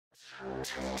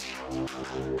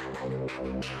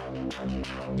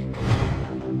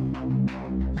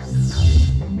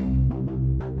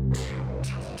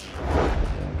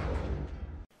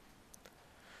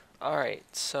Alright,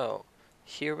 so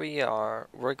here we are.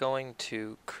 We're going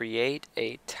to create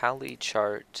a tally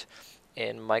chart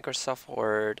in Microsoft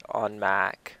Word on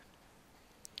Mac.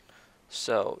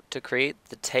 So to create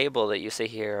the table that you see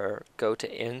here, go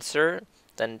to Insert,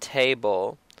 then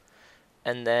Table,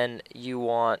 and then you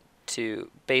want to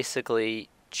basically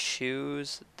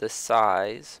choose the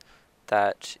size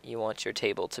that you want your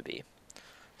table to be.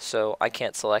 So I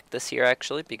can't select this here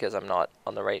actually because I'm not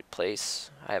on the right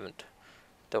place. I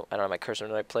don't have my cursor in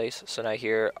the right place. So now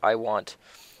here I want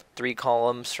 3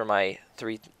 columns for my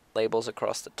 3 labels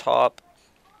across the top.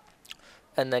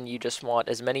 And then you just want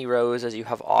as many rows as you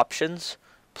have options,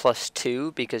 plus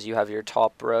 2 because you have your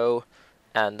top row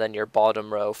and then your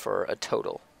bottom row for a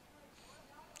total.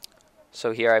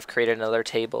 So here I've created another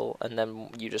table, and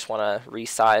then you just want to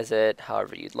resize it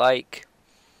however you'd like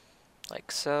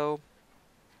so.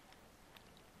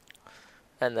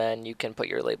 And then you can put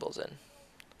your labels in.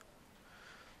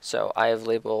 So I have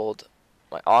labeled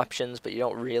my options, but you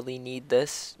don't really need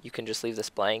this. You can just leave this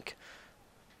blank.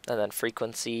 And then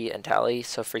frequency and tally.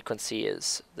 So frequency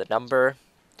is the number,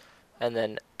 and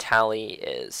then tally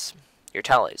is your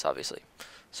tallies, obviously.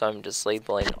 So I'm just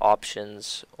labeling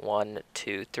options 1,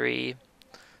 2, 3,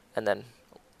 and then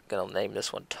I'm going to name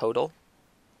this one total.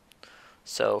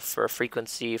 So for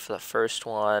frequency, for the first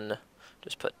one,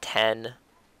 just put 10,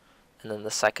 and then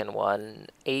the second one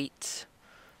 8,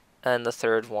 and the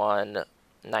third one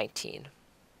 19.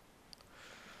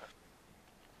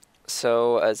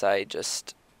 So as I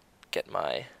just get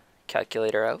my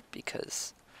calculator out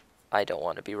because I don't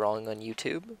want to be wrong on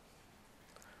YouTube,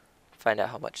 find out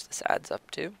how much this adds up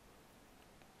to,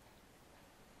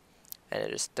 and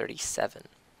it is 37.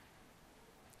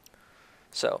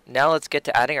 So now let's get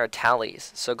to adding our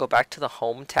tallies. So go back to the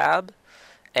Home tab,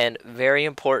 and very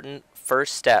important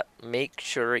first step, make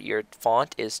sure your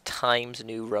font is Times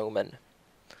New Roman.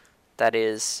 That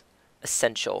is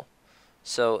essential.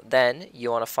 So then you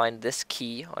want to find this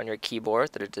key on your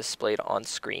keyboard that is displayed on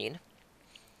screen,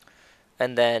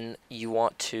 and then you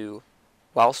want to,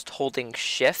 whilst holding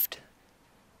Shift,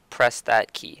 press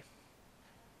that key.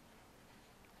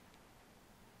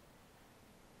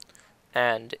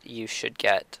 And you should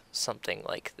get something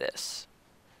like this.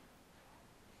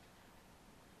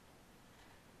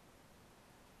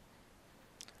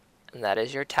 And that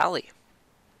is your tally.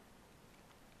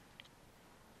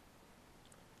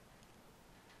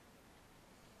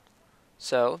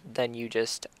 So then you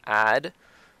just add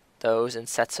those in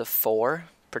sets of 4,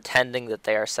 pretending that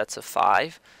they are sets of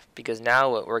 5, because now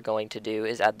what we're going to do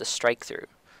is add the strike through.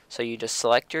 So you just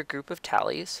select your group of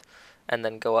tallies, and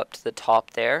then go up to the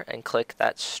top there and click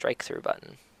that strike through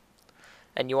button.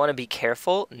 And you want to be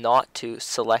careful not to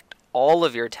select all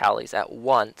of your tallies at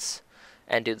once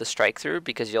and do the strike through,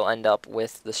 because you'll end up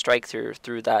with the strike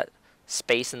through that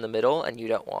space in the middle, and you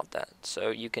don't want that.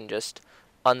 So you can just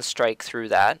unstrike through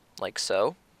that like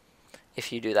so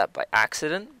if you do that by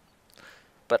accident,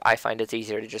 but I find it's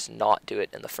easier to just not do it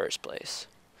in the first place.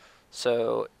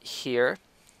 So here,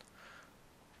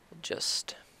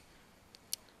 just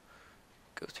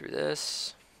go through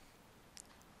this,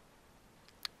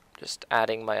 just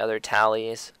adding my other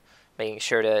tallies, making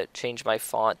sure to change my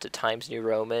font to Times New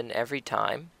Roman every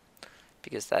time,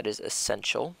 because that is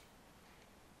essential.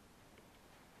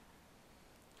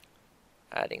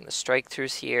 Adding the strike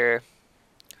throughs here,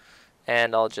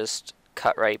 and I'll just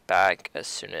cut right back as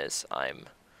soon as I'm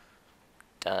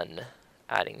done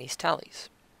adding these tallies.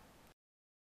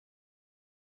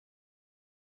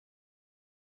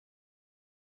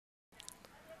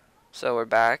 So we're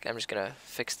back. I'm just going to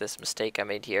fix this mistake I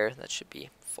made here. That should be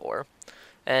 4.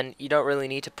 And you don't really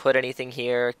need to put anything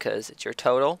here because it's your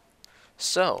total.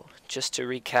 So just to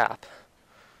recap,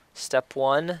 step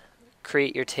 1,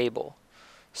 create your table.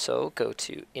 So go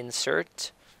to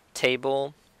Insert,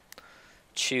 Table,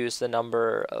 choose the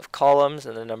number of columns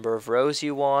and the number of rows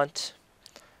you want,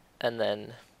 and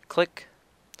then click.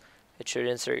 It should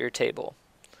insert your table.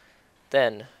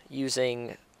 Then,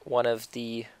 using one of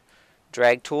the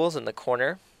drag tools in the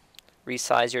corner,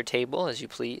 resize your table as you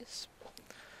please.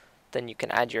 Then you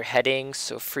can add your headings,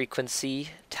 so frequency,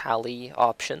 tally,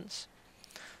 options.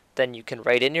 Then you can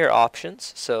write in your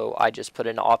options, so I just put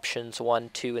in options 1,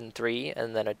 2, and 3,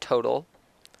 and then a total.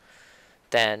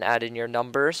 Then add in your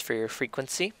numbers for your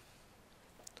frequency.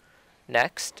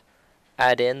 Next,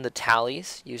 add in the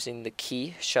tallies using the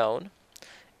key shown,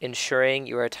 ensuring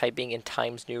you are typing in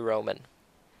Times New Roman.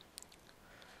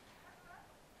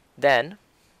 Then,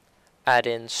 add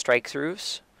in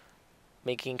strikethroughs,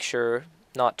 making sure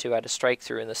not to add a strike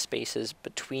through in the spaces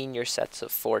between your sets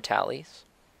of 4 tallies.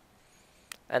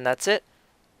 And that's it.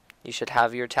 You should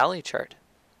have your tally chart.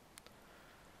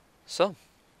 So,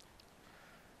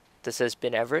 this has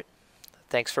been Everett.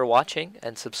 Thanks for watching,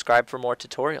 and subscribe for more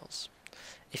tutorials.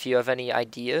 If you have any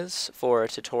ideas for a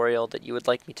tutorial that you would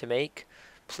like me to make,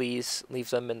 please leave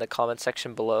them in the comment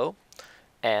section below,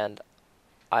 and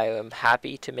I am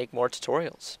happy to make more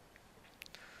tutorials.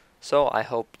 So I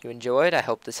hope you enjoyed, I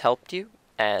hope this helped you,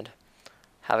 and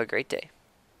have a great day.